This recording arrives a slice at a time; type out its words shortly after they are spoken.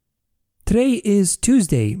Today is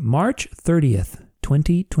Tuesday, March 30th,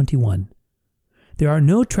 2021. There are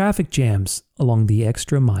no traffic jams along the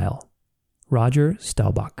extra mile. Roger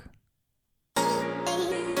Staubach.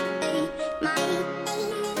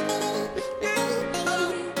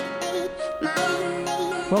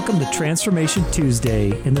 Welcome to Transformation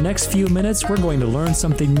Tuesday. In the next few minutes, we're going to learn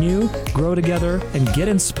something new, grow together, and get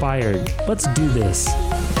inspired. Let's do this.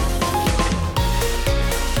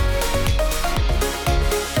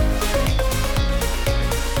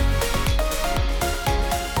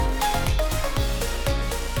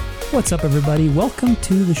 What's up, everybody? Welcome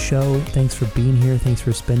to the show. Thanks for being here. Thanks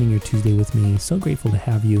for spending your Tuesday with me. So grateful to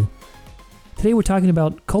have you. Today, we're talking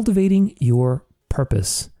about cultivating your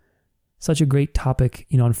purpose. Such a great topic.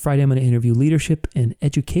 On Friday, I'm going to interview leadership and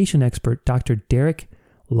education expert, Dr. Derek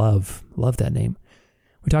Love. Love that name.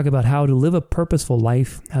 We talk about how to live a purposeful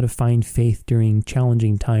life, how to find faith during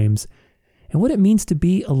challenging times, and what it means to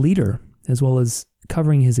be a leader, as well as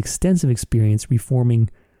covering his extensive experience reforming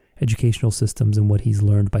educational systems and what he's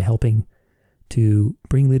learned by helping to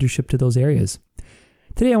bring leadership to those areas.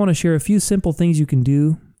 Today, I want to share a few simple things you can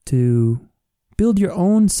do to build your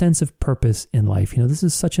own sense of purpose in life. This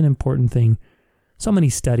is such an important thing. So many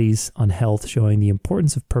studies on health showing the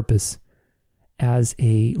importance of purpose as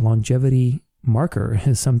a longevity marker,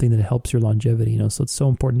 as something that helps your longevity. So it's so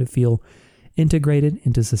important to feel integrated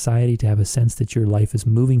into society, to have a sense that your life is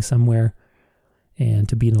moving somewhere, and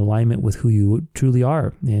to be in alignment with who you truly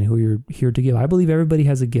are and who you're here to give. I believe everybody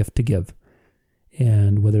has a gift to give.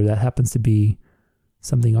 And whether that happens to be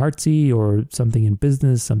something artsy or something in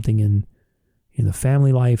business, something in the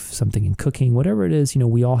family life, something in cooking, whatever it is,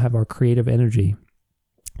 we all have our creative energy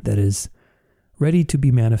that is ready to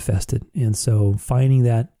be manifested. And so finding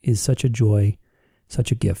that is such a joy,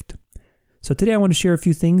 such a gift. So today I want to share a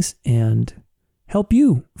few things and help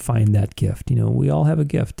you find that gift. We all have a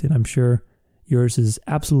gift, and I'm sure yours is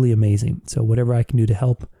absolutely amazing. So whatever I can do to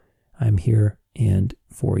help, I'm here and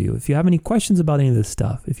for you. If you have any questions about any of this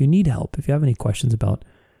stuff, if you need help, if you have any questions about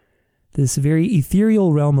this very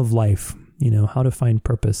ethereal realm of life, how to find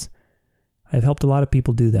purpose, I've helped a lot of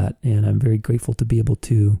people do that. And I'm very grateful to be able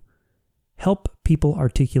to help people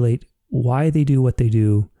articulate why they do what they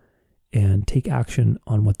do and take action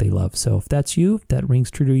on what they love. So if that's you, if that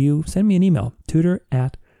rings true to you, send me an email,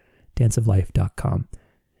 tutor@danceoflife.com.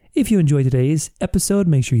 If you enjoyed today's episode,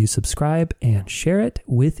 make sure you subscribe and share it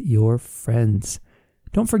with your friends.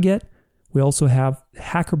 Don't forget, we also have a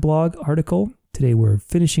Hacker Blog article. Today we're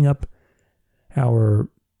finishing up our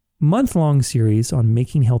month-long series on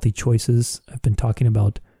making healthy choices. I've been talking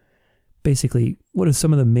about basically what are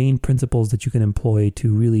some of the main principles that you can employ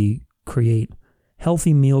to really create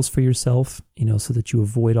healthy meals for yourself, so that you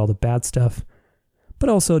avoid all the bad stuff, but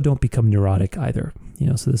also don't become neurotic either,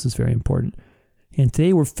 so this is very important. And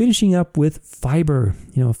today we're finishing up with fiber.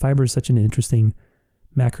 Fiber is such an interesting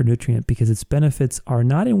macronutrient because its benefits are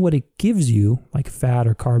not in what it gives you, like fat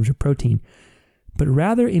or carbs or protein, but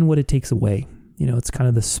rather in what it takes away. It's kind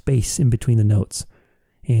of the space in between the notes.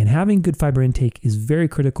 And having good fiber intake is very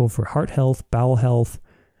critical for heart health, bowel health,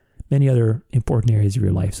 many other important areas of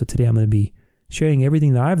your life. So today I'm going to be sharing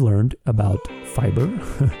everything that I've learned about fiber.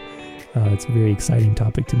 It's a very exciting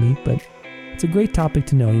topic to me, but it's a great topic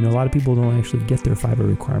to know. A lot of people don't actually get their fiber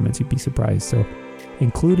requirements. You'd be surprised. So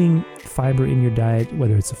including fiber in your diet,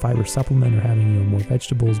 whether it's a fiber supplement or having more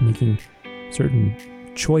vegetables, making certain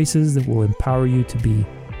choices that will empower you to be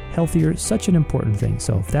healthier, such an important thing.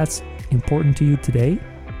 So if that's important to you today,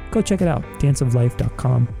 go check it out,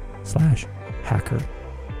 danceoflife.com/hacker.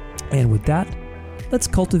 And with that, let's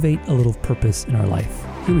cultivate a little purpose in our life.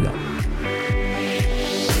 Here we go.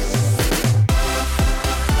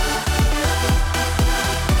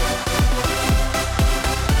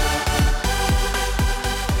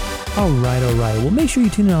 All right. Well, make sure you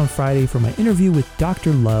tune in on Friday for my interview with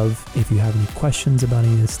Dr. Love. If you have any questions about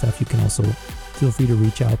any of this stuff, you can also feel free to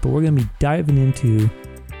reach out. But we're going to be diving into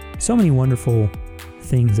so many wonderful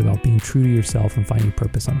things about being true to yourself and finding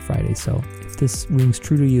purpose on Friday. So if this rings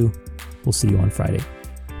true to you, we'll see you on Friday.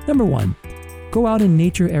 Number 1, go out in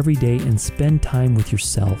nature every day and spend time with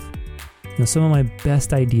yourself. Some of my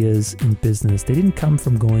best ideas in business, they didn't come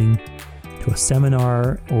from going to a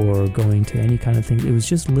seminar or going to any kind of thing. It was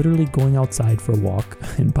just literally going outside for a walk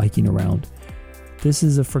and biking around. This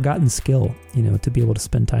is a forgotten skill, to be able to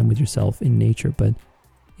spend time with yourself in nature, but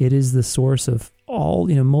it is the source of all,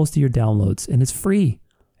 most of your downloads, and it's free.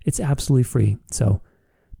 It's absolutely free. So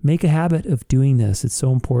make a habit of doing this. It's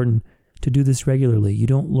so important to do this regularly. You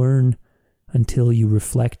don't learn until you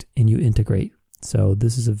reflect and you integrate. So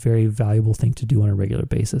this is a very valuable thing to do on a regular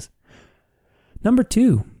basis. Number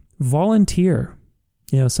 2, volunteer.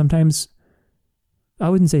 Sometimes I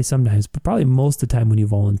wouldn't say sometimes, but probably most of the time when you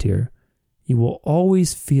volunteer, you will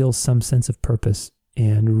always feel some sense of purpose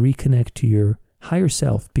and reconnect to your higher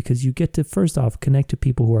self, because you get to, first off, connect to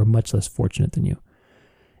people who are much less fortunate than you.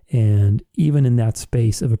 And even in that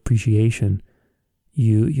space of appreciation,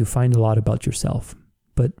 you find a lot about yourself.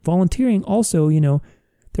 But volunteering also,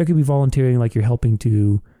 there could be volunteering like you're helping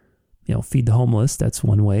to, feed the homeless. That's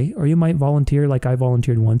one way. Or you might volunteer like I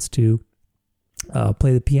volunteered once to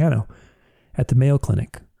play the piano at the Mayo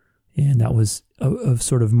Clinic. And that was a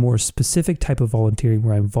sort of more specific type of volunteering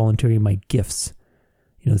where I'm volunteering my gifts,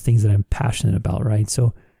 things that I'm passionate about, right?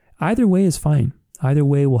 So either way is fine. Either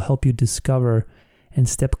way will help you discover and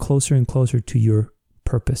step closer and closer to your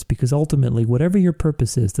purpose, because ultimately, whatever your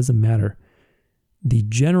purpose is, doesn't matter. The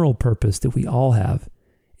general purpose that we all have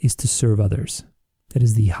is to serve others. That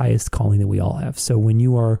is the highest calling that we all have. So when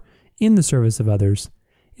you are in the service of others,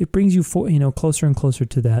 it brings you closer and closer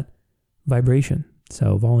to that vibration.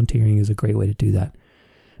 So volunteering is a great way to do that.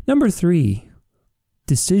 Number 3,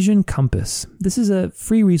 Decision Compass. This is a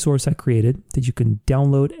free resource I created that you can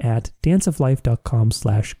download at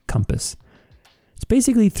danceoflife.com/compass. It's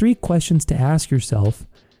basically 3 questions to ask yourself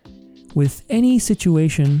with any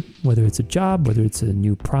situation, whether it's a job, whether it's a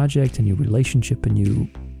new project, a new relationship,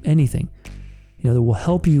 anything, that will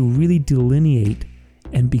help you really delineate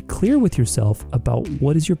and be clear with yourself about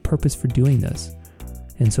what is your purpose for doing this.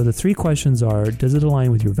 And so the 3 questions are, does it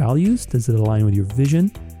align with your values? Does it align with your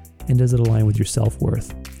vision? And does it align with your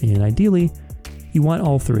self-worth? And ideally, you want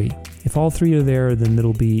all 3. If all 3 are there, then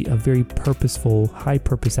it'll be a very purposeful,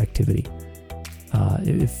 high-purpose activity.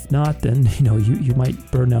 If not, then you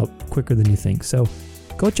might burn out quicker than you think. So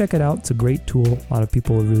go check it out. It's a great tool. A lot of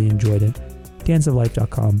people have really enjoyed it.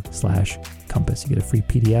 danceoflife.com/compass. You get a free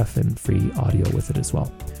PDF and free audio with it as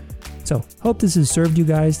well. So hope this has served you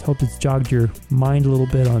guys. Hope it's jogged your mind a little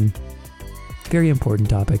bit on a very important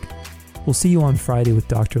topic. We'll see you on Friday with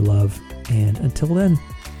Dr. Love. And until then,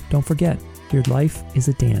 don't forget, your life is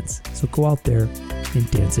a dance. So go out there and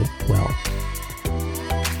dance it well.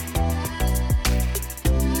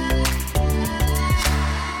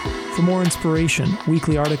 For more inspiration,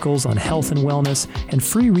 weekly articles on health and wellness, and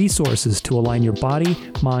free resources to align your body,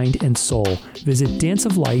 mind, and soul, visit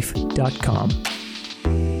danceoflife.com.